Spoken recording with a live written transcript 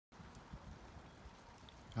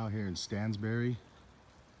Out here in Stansbury,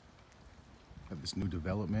 got this new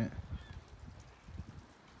development,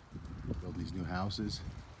 building these new houses.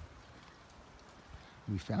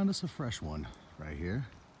 We found us a fresh one right here.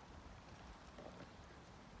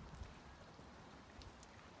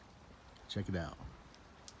 Check it out.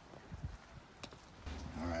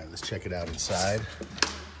 All right, let's check it out inside.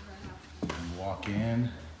 And walk in.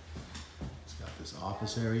 It's got this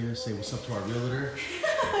office area. Say what's up to our realtor.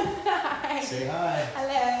 Hi. Say hi.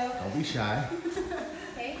 Hello. Don't be shy.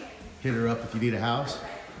 Okay. Hit her up if you need a house.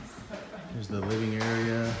 Here's the living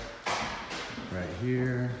area right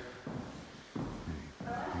here.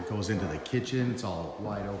 It goes into the kitchen. It's all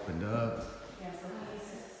wide opened up.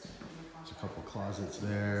 There's a couple closets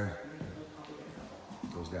there.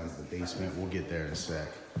 Goes down to the basement. We'll get there in a sec.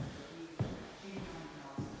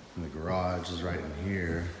 And the garage is right in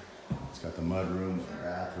here. It's got the mud room, the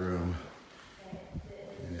bathroom,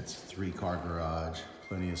 and it's a 3-car garage.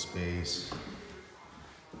 Plenty of space.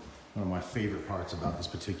 One of my favorite parts about this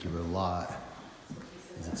particular lot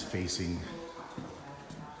is it's facing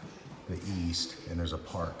the east, and there's a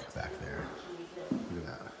park back there. Look at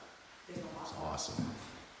that. It's awesome.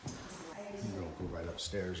 We'll go right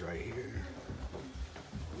upstairs right here.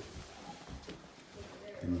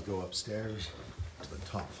 Then you go upstairs to the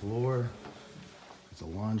top floor. It's a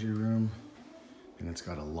laundry room, and it's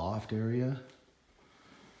got a loft area,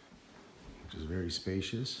 which is very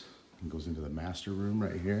spacious. It goes into the master room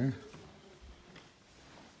right here.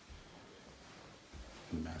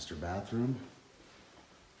 The master bathroom.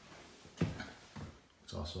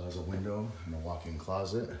 It also has a window and a walk-in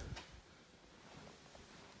closet.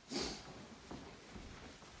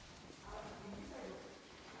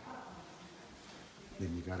 Then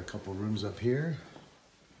you got a couple rooms up here.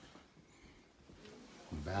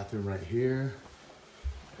 A bathroom right here.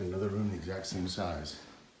 And another room the exact same size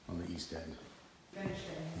on the east end.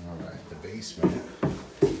 All right, the basement.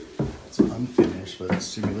 It's unfinished, but it's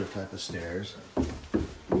similar type of stairs. You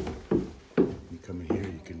come in here,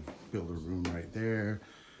 you can build a room right there,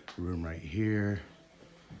 a room right here.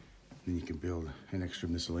 Then you can build an extra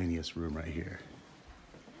miscellaneous room right here.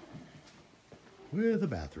 With a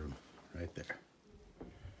bathroom right there.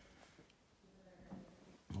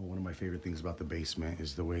 One of my favorite things about the basement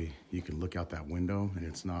is the way you can look out that window, and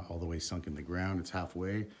it's not all the way sunk in the ground, it's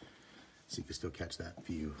halfway, so you can still catch that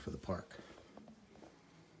view for the park.